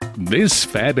This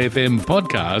Fab FM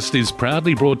podcast is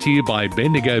proudly brought to you by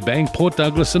Bendigo Bank, Port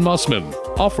Douglas and Mossman,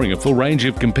 offering a full range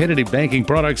of competitive banking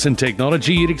products and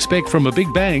technology you'd expect from a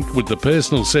big bank with the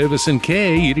personal service and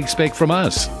care you'd expect from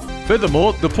us.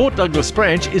 Furthermore, the Port Douglas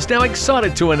branch is now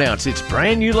excited to announce its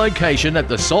brand new location at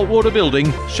the Saltwater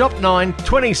Building, Shop 9,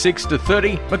 26 to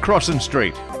 30 Macrossan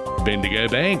Street. Bendigo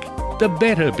Bank, the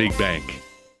better big bank.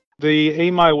 The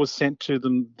email was sent to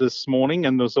them this morning,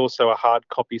 and there was also a hard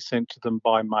copy sent to them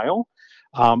by mail.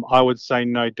 I would say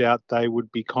no doubt they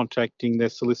would be contacting their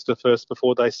solicitor first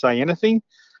before they say anything.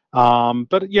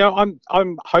 But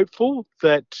I'm hopeful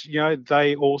that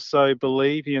they also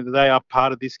believe they are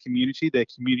part of this community. They're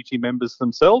community members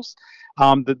themselves.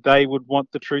 That they would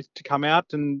want the truth to come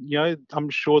out, and I'm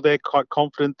sure they're quite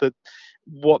confident that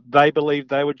what they believed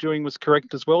they were doing was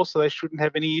correct as well, so they shouldn't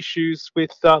have any issues with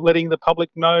letting the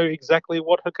public know exactly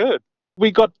what occurred.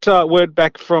 We got word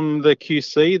back from the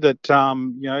QC that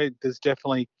there's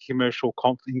definitely commercial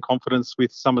confidence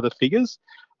with some of the figures,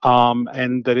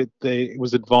 and that it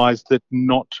was advised that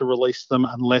not to release them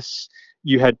unless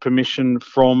you had permission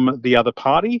from the other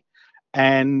party.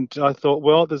 And I thought,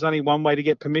 well, there's only one way to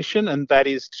get permission, and that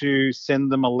is to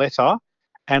send them a letter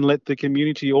and let the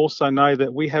community also know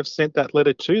that we have sent that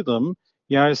letter to them,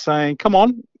 saying, come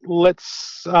on,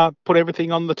 let's put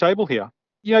everything on the table here.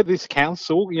 This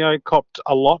council, copped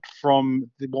a lot from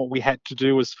what we had to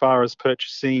do as far as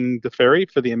purchasing the ferry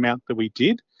for the amount that we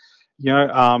did. A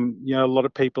lot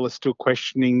of people are still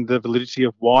questioning the validity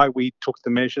of why we took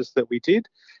the measures that we did.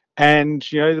 And,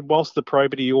 whilst the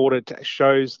probity audit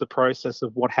shows the process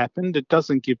of what happened, it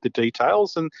doesn't give the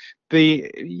details. And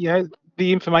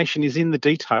the information is in the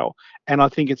detail. And I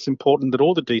think it's important that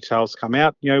all the details come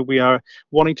out. We are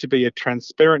wanting to be a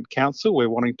transparent council. We're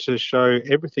wanting to show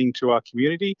everything to our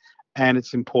community, and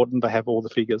it's important to have all the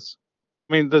figures.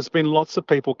 I mean, there's been lots of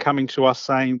people coming to us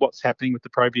saying, what's happening with the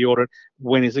probity audit?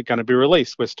 When is it going to be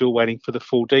released? We're still waiting for the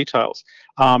full details.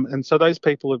 And so those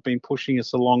people have been pushing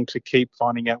us along to keep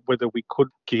finding out whether we could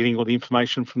getting all the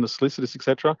information from the solicitors,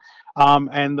 etc.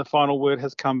 And the final word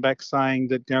has come back saying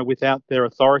that, without their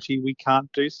authority, we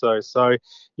can't do so. So,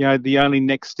 the only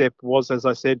next step was, as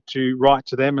I said, to write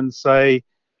to them and say,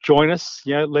 join us,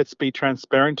 let's be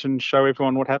transparent and show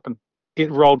everyone what happened. It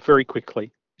rolled very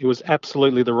quickly. It was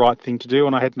absolutely the right thing to do,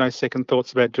 and I had no second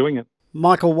thoughts about doing it.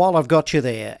 Michael, while I've got you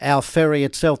there, our ferry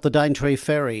itself, the Daintree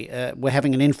ferry, we're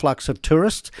having an influx of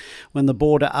tourists. When the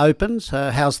border opens,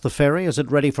 how's the ferry? Is it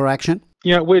ready for action?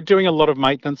 We're doing a lot of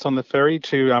maintenance on the ferry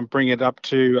to bring it up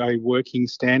to a working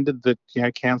standard that,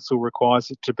 council requires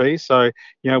it to be. So,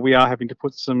 we are having to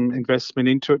put some investment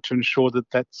into it to ensure that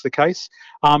that's the case.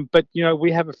 But,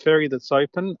 we have a ferry that's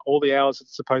open all the hours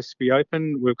it's supposed to be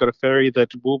open. We've got a ferry that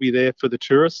will be there for the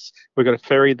tourists. We've got a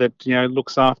ferry that,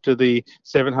 looks after the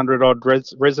 700 odd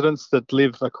residents that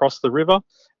live across the river.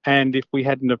 And if we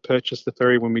hadn't have purchased the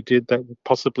ferry when we did, that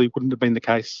possibly wouldn't have been the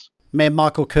case. Mayor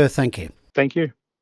Michael Kerr, thank you. Thank you.